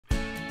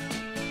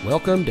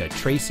Welcome to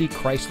Tracy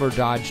Chrysler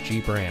Dodge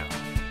Jeep Ram.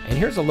 And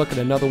here's a look at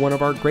another one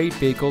of our great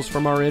vehicles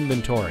from our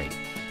inventory.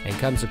 And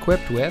comes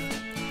equipped with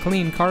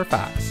clean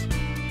Carfax,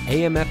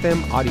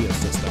 AM/FM audio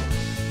system,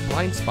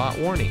 blind spot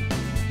warning,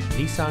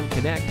 Nissan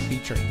Connect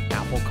featuring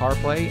Apple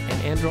CarPlay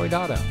and Android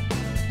Auto,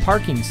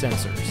 parking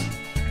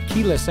sensors,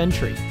 keyless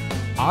entry,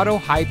 auto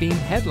high beam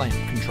headlamp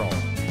control,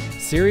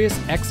 Sirius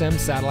XM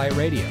satellite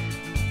radio,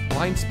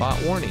 blind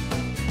spot warning,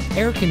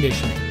 air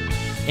conditioning,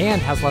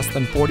 and has less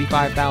than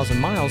 45,000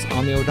 miles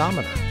on the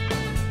odometer.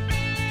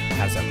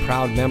 As a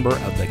proud member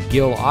of the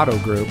Gill Auto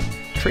Group,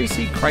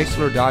 Tracy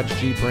Chrysler Dodge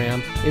Jeep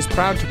Ram is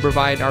proud to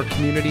provide our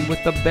community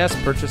with the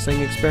best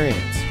purchasing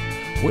experience.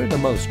 We're the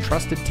most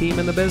trusted team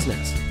in the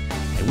business,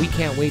 and we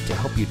can't wait to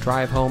help you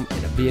drive home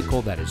in a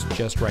vehicle that is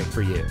just right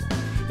for you.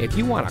 If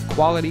you want a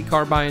quality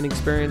car buying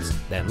experience,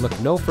 then look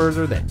no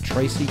further than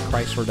Tracy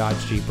Chrysler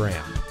Dodge Jeep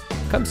Ram.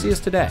 Come see us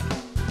today.